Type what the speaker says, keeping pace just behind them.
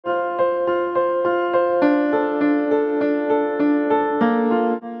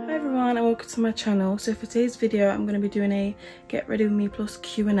to my channel. So for today's video I'm going to be doing a get ready with me plus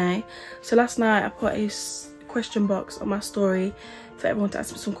Q&A. So last night I put a question box on my story for everyone to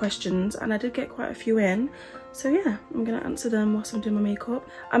ask me some questions, and I did get quite a few in. So yeah, I'm going to answer them whilst I'm doing my makeup.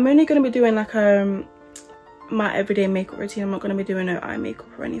 I'm only going to be doing like my everyday makeup routine. I'm not going to be doing no eye makeup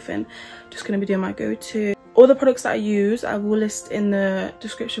or anything, just going to be doing my go-to. All the products that I use I will list in the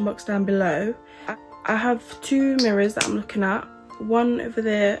description box down below. I have two mirrors that I'm looking at, one over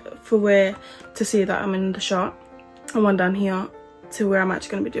there for where to see that I'm in the shot, and one down here to where I'm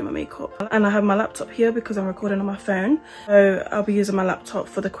actually going to be doing my makeup. And I have my laptop here because I'm recording on my phone, so I'll be using my laptop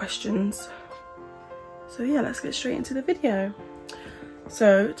for the questions. So yeah, let's get straight into the video.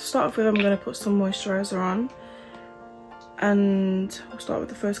 So to start off with, I'm going to put some moisturizer on, and we'll start with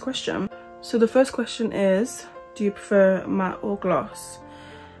the first question. So the first question is, do you prefer matte or gloss?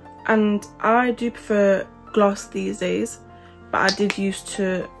 And I do prefer gloss these days, but I did used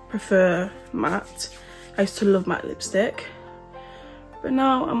to prefer matte. I used to love matte lipstick, but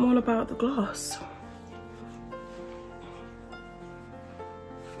now I'm all about the gloss.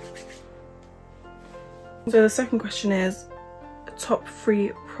 So the second question is top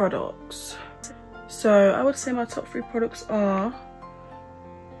 3 products. So I would say my top 3 products are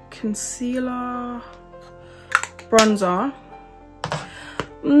concealer, bronzer.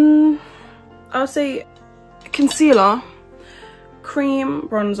 I would say concealer, cream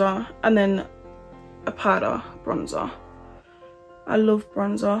bronzer, and then a powder bronzer. I love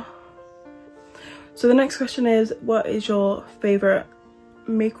bronzer. So the next question is, what is your favorite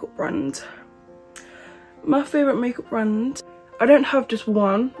makeup brand? My favorite makeup brand, I don't have just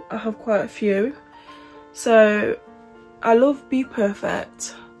one, I have quite a few. So I love Be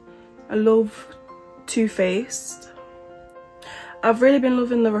Perfect, I love Too Faced. I've really been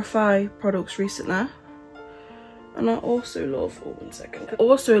loving the Refy products recently, and I also love, oh 1 second, I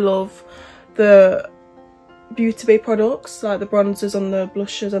also love the Beauty Bay products, like the bronzers and the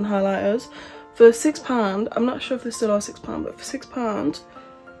blushes and highlighters. For £6, I'm not sure if they still are £6, but for £6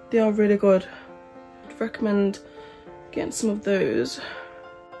 they are really good. I'd recommend getting some of those.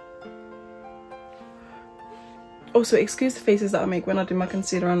 Also, excuse the faces that I make when I do my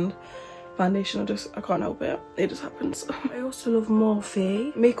concealer and foundation. I can't help it, it just happens. I also love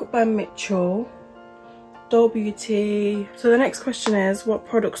Morphe, Makeup by Mitchell, Doll Beauty. So the next question is, what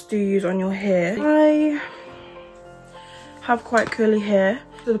products do you use on your hair? I have quite curly hair,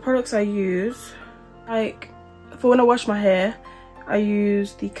 so the products I use, like for when I wash my hair, I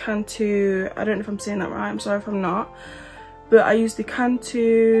use the Cantu, I don't know if I'm saying that right, I'm sorry if I'm not, but I use the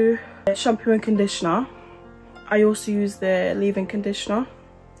Cantu shampoo and conditioner. I also use the leave-in conditioner.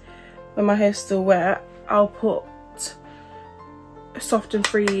 When my hair's still wet, I'll put a soft and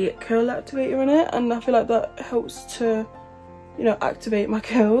free curl activator in it, and I feel like that helps to, you know, activate my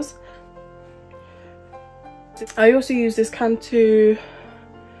curls. I also use this Cantu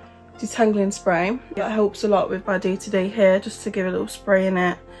detangling spray. That helps a lot with my day-to-day hair, just to give a little spray in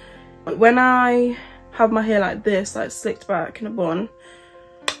it. When I have my hair like this, like slicked back in a bun,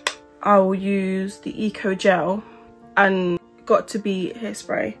 I will use the Eco Gel and Got To Be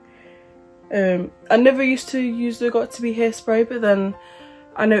hairspray. I never used to use the Got To Be hairspray, but then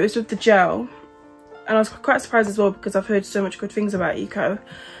I noticed with the gel, and I was quite surprised as well because I've heard so much good things about Eco,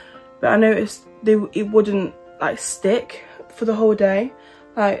 but I noticed it wouldn't like stick for the whole day.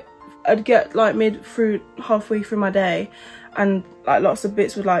 Like I'd get like halfway through my day, and like lots of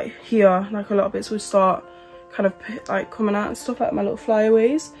bits would like here, like a lot of bits would start kind of like coming out and stuff, like my little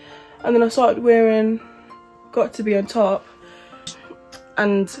flyaways. And then I started wearing Got To Be on top,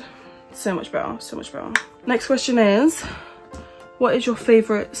 and so much better, so much better. Next question is, what is your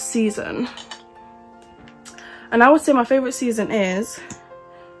favorite season? And I would say my favorite season is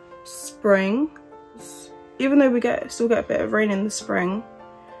spring. Even though we still get a bit of rain in the spring,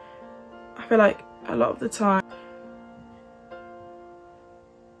 I feel like a lot of the time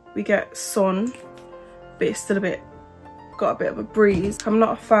we get sun, but it's still got a bit of a breeze. I'm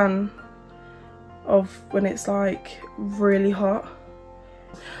not a fan of when it's like really hot.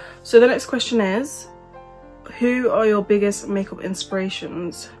 So the next question is, who are your biggest makeup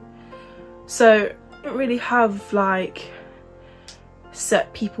inspirations? So I don't really have like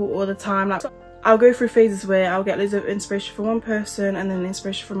set people all the time. Like I'll go through phases where I'll get loads of inspiration from one person and then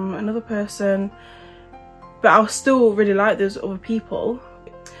inspiration from another person, but I'll still really like those other people.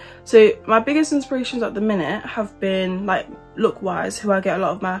 So my biggest inspirations at the minute have been, like, look wise, who I get a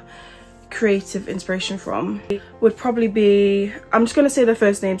lot of my creative inspiration from, would probably be, I'm just going to say their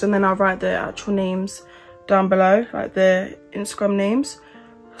first names and then I'll write their actual names down below, like their Instagram names.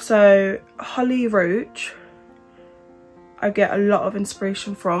 So Holly Roach, I get a lot of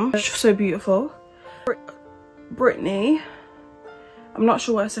inspiration from. It's so beautiful. Brittany, I'm not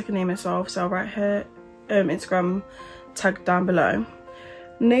sure what her second name is, so I'll write her Instagram tag down below.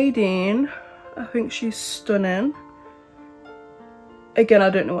 Nadine, I think she's stunning. Again, I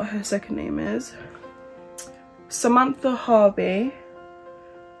don't know what her second name is. Samantha Harvey,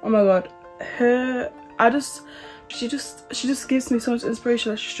 oh my god, she just gives me so much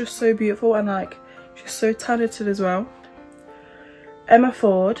inspiration. She's just so beautiful, and like she's so talented as well. Emma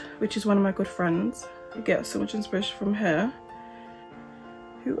Ford, which is one of my good friends, I get so much inspiration from her.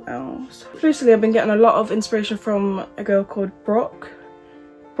 Who else? Recently I've been getting a lot of inspiration from a girl called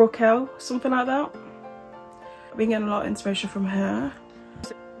Brookel, something like that. I've been getting a lot of inspiration from her.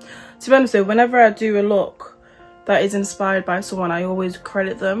 To be honest though, whenever I do a look that is inspired by someone, I always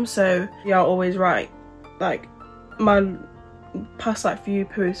credit them. So yeah, I'll always write, like, my past like few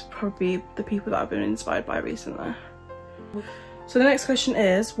posts probably the people that I've been inspired by recently. So the next question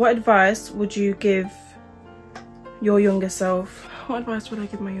is, what advice would you give your younger self? What advice would I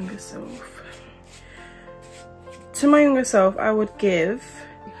give my younger self? To my younger self, I would give,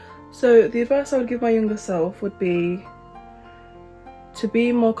 so the advice I would give my younger self would be to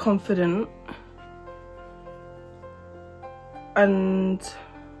be more confident and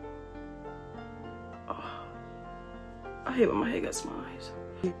I hate when my hair gets my eyes.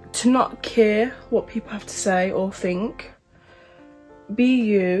 To not care what people have to say or think. Be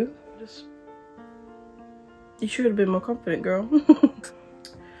you. You should have been more confident, girl.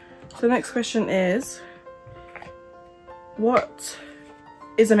 So the next question is, what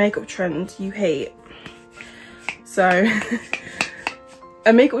is a makeup trend you hate? So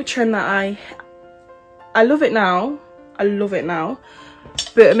a makeup trend that I love it now. I love it now.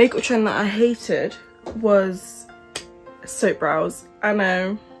 But a makeup trend that I hated was soap brows. I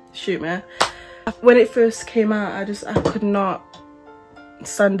know, shoot me. When it first came out, I could not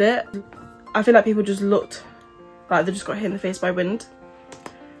stand it. I feel like people just looked like they just got hit in the face by wind.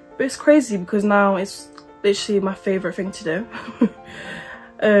 But it's crazy because now it's literally my favourite thing to do.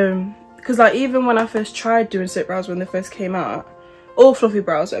 Because like even when I first tried doing soap brows when they first came out, or fluffy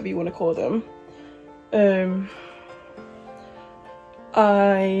brows, whatever you want to call them,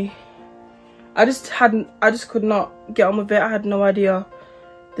 I just could not get on with it. I had no idea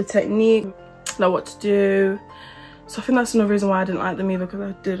the technique, like what to do. So I think that's another reason why I didn't like them either, because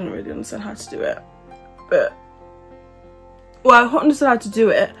I didn't really understand how to do it. But well, I understood how to do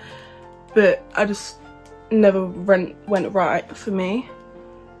it, but I just never went right for me.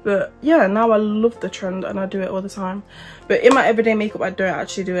 But yeah, now I love the trend and I do it all the time. But in my everyday makeup, I don't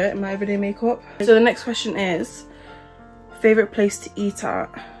actually do it in my everyday makeup. So the next question is, favourite place to eat at?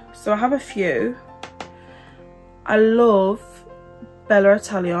 So I have a few. I love Bella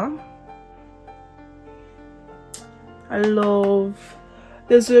Italia.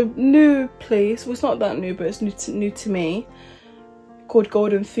 There's a new place, well it's not that new, but it's new to me, called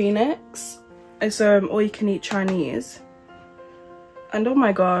Golden Phoenix. It's all you can eat Chinese, and oh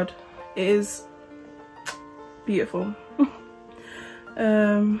my god, it is beautiful.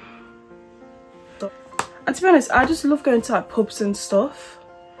 And to be honest, I just love going to like pubs and stuff.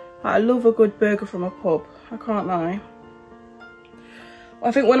 Like, I love a good burger from a pub, I can't lie.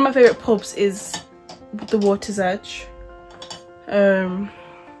 I think one of my favourite pubs is the Water's Edge.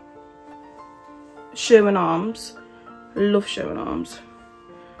 Sherwin Arms. I love Sherwin Arms.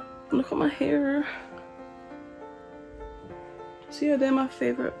 Look at my hair. So yeah, they're my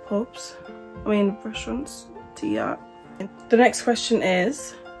favourite pubs, I mean restaurants to eat at. The next question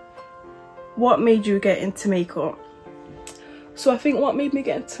is, what made you get into makeup? So I think what made me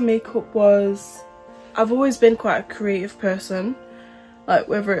get into makeup was, I've always been quite a creative person, like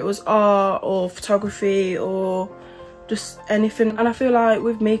whether it was art or photography or just anything. And I feel like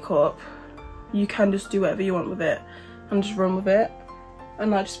with makeup, you can just do whatever you want with it and just run with it,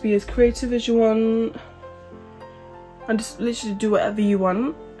 and like just be as creative as you want and just literally do whatever you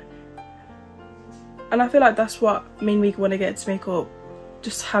want. And I feel like that's what made me want to get into makeup,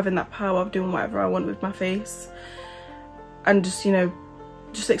 just having that power of doing whatever I want with my face and just, you know,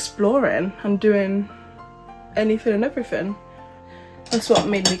 just exploring and doing anything and everything. That's what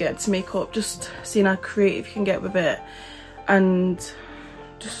made me get into makeup, just seeing how creative you can get with it, and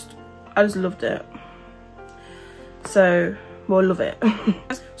I just loved it. So, well, love it.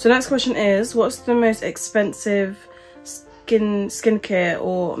 So next question is, what's the most expensive skincare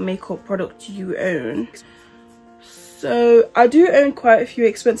or makeup product you own? So I do own quite a few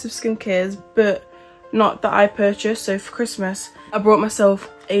expensive skincare, but not that I purchased. So for Christmas, I brought myself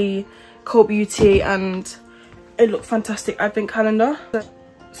a Cult Beauty and it looked fantastic advent calendar.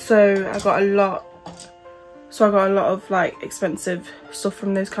 So I got a lot so I got a lot of like expensive stuff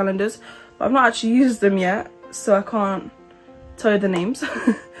from those calendars, but I've not actually used them yet, so I can't tell you the names.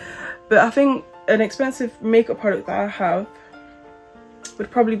 But I think an expensive makeup product that I have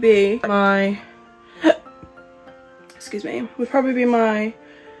would probably be my excuse me, would probably be my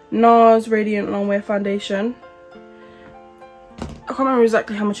NARS Radiant Longwear Foundation. I can't remember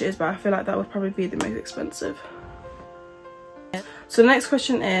exactly how much it is, but I feel like that would probably be the most expensive. So the next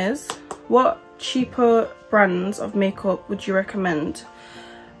question is, what cheaper brands of makeup would you recommend?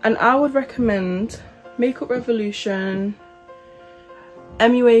 And I would recommend Makeup Revolution,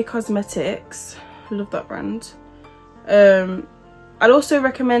 MUA Cosmetics, love that brand. I'd also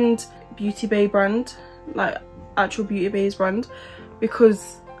recommend Beauty Bay brand, like actual Beauty Bay's brand,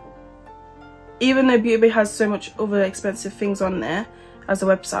 because even though Beauty Bay has so much other expensive things on there as a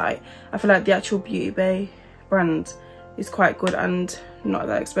website, I feel like the actual Beauty Bay brand is quite good and not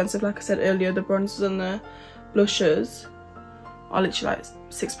that expensive. Like I said earlier, the bronzers and the blushers are literally like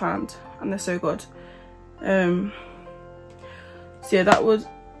 £6 and they're so good. So yeah, that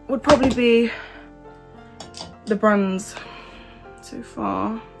would probably be the brands so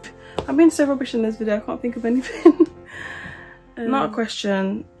far. I've been so rubbish in this video, I can't think of anything. Not a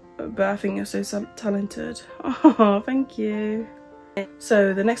question, but I think you're so talented. Oh, thank you.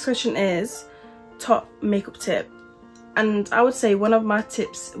 So the next question is top makeup tip, and I would say one of my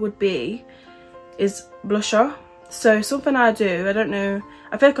tips is blusher. So something I do, I don't know,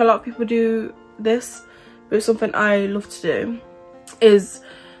 I feel like a lot of people do this, but it's something I love to do, is,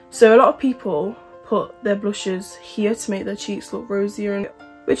 so a lot of people put their blushes here to make their cheeks look rosier, and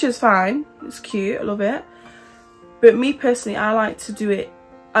which is fine, it's cute, I love it. But me personally, I like to do it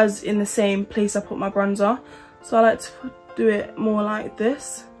as in the same place I put my bronzer. So I like to do it more like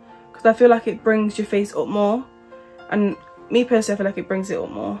this, because I feel like it brings your face up more. And me personally, I feel like it brings it up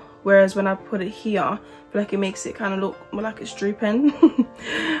more. Whereas when I put it here, I feel like it makes it kind of look more like it's drooping.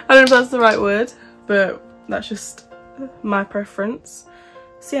 I don't know if that's the right word, but that's just my preference.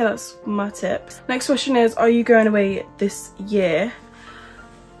 So yeah, that's my tips. Next question is, are you going away this year?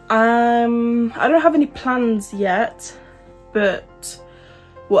 I don't have any plans yet, but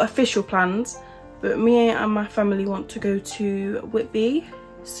well, official plans, but me and my family want to go to Whitby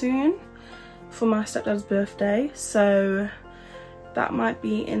soon for my stepdad's birthday, so that might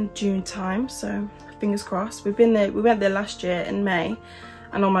be in June time, so fingers crossed. We went there last year in May,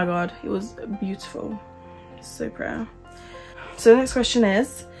 and oh my god, it was beautiful, so pretty. So the next question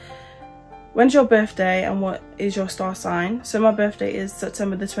is, when's your birthday and what is your star sign? So my birthday is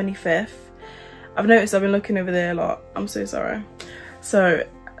September the 25th. I've noticed I've been looking over there a lot, I'm so sorry. So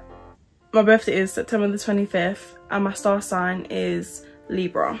my birthday is September the 25th and my star sign is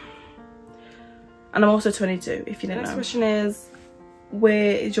Libra. And I'm also 22, if you didn't know. Next question is,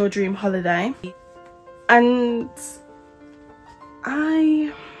 where is your dream holiday? And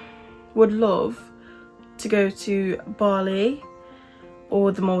I would love to go to Bali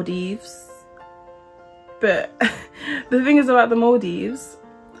or the Maldives. But the thing is about the Maldives,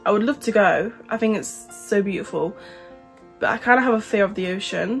 I would love to go. I think it's so beautiful. But I kind of have a fear of the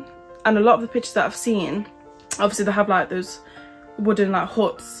ocean. And a lot of the pictures that I've seen, obviously they have like those wooden like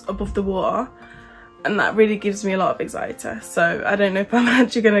huts above the water. And that really gives me a lot of anxiety. So I don't know if I'm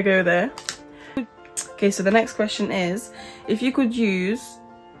actually going to go there. Okay, so the next question is, if you could use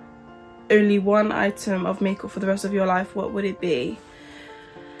only one item of makeup for the rest of your life, what would it be?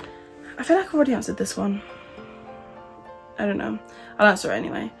 I feel like I've already answered this one. I don't know. I'll answer it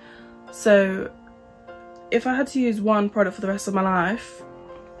anyway. So if I had to use one product for the rest of my life,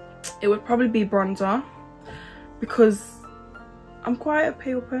 it would probably be bronzer, because I'm quite a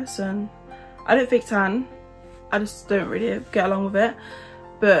pale person. I don't fake tan, I just don't really get along with it,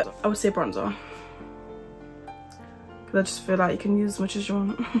 but I would say bronzer, because I just feel like you can use as much as you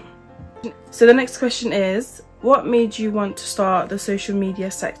want. So the next question is, what made you want to start the social media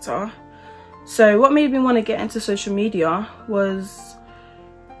sector? So what made me want to get into social media was,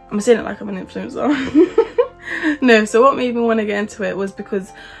 I'm saying it like I'm an influencer. No, so what made me want to get into it was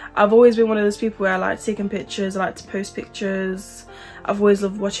because I've always been one of those people where I like taking pictures, I like to post pictures. I've always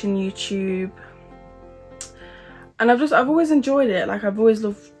loved watching YouTube, and I've always enjoyed it. Like, I've always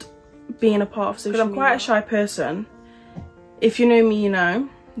loved being a part of social media. I'm quite a shy person. If you know me, you know.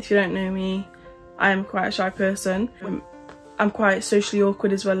 If you don't know me, I am quite a shy person. I'm quite socially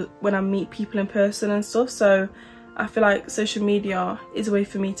awkward as well when I meet people in person and stuff, so I feel like social media is a way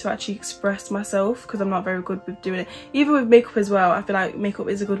for me to actually express myself, because I'm not very good with doing it. Even with makeup as well, I feel like makeup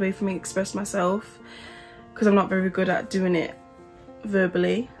is a good way for me to express myself, because I'm not very good at doing it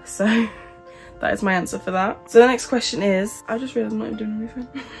verbally. So that is my answer for that. So the next question is, I just realised I'm not even doing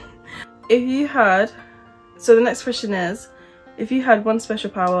anything. If you had So the next question is, if you had one special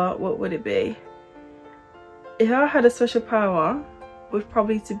power, what would it be? If I had a special power, would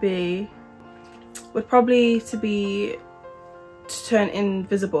probably to be to turn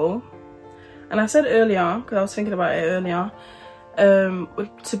invisible. And I said earlier, because I was thinking about it earlier,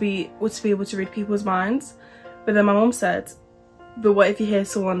 to be able to read people's minds. But then my mum said, but what if you hear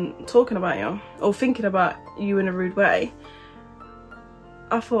someone talking about you or thinking about you in a rude way?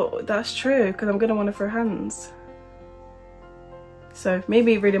 I thought that's true, because I'm gonna want to throw hands. So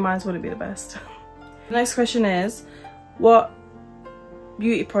maybe reading minds wouldn't be the best. The next question is, what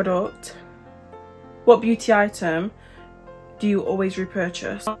beauty item do you always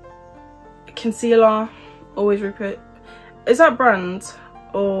repurchase? Concealer, always repurchase. Is that brand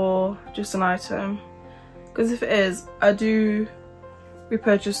or just an item? Because if it is, I do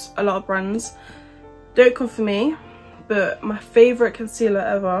repurchase a lot of brands. Don't come for me, but my favourite concealer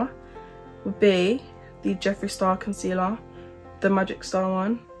ever would be the Jeffree Star concealer, the Magic Star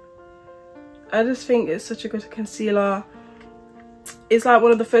one. I just think it's such a good concealer. It's like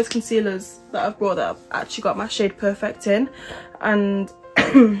one of the first concealers that I've brought that I've actually got my shade perfect in, and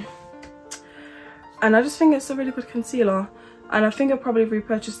and I just think it's a really good concealer, and I think I've probably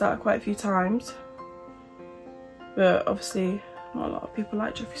repurchased that quite a few times, but obviously not a lot of people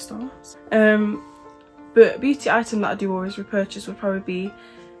like Jeffree Stars. But a beauty item that I do always repurchase would probably be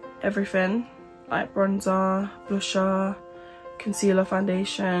everything, like bronzer, blusher, concealer,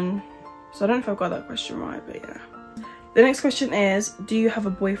 foundation. So I don't know if I've got that question right, but yeah. The next question is, do you have a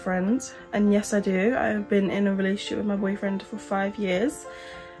boyfriend? And yes, I do. I've been in a relationship with my boyfriend for 5 years,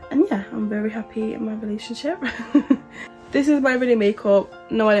 and yeah, I'm very happy in my relationship. This is my everyday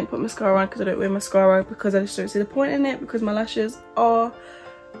makeup. No, I didn't put mascara on because I don't wear mascara, because I just don't see the point in it, because my lashes are,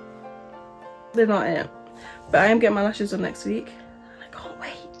 they're not it. But I am getting my lashes done next week, and I can't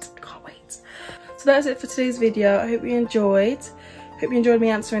wait. So that's it for today's video. I hope you enjoyed. Hope you enjoyed me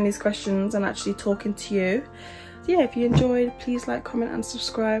answering these questions and actually talking to you. So yeah, if you enjoyed, please like, comment and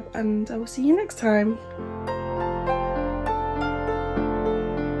subscribe, and I will see you next time.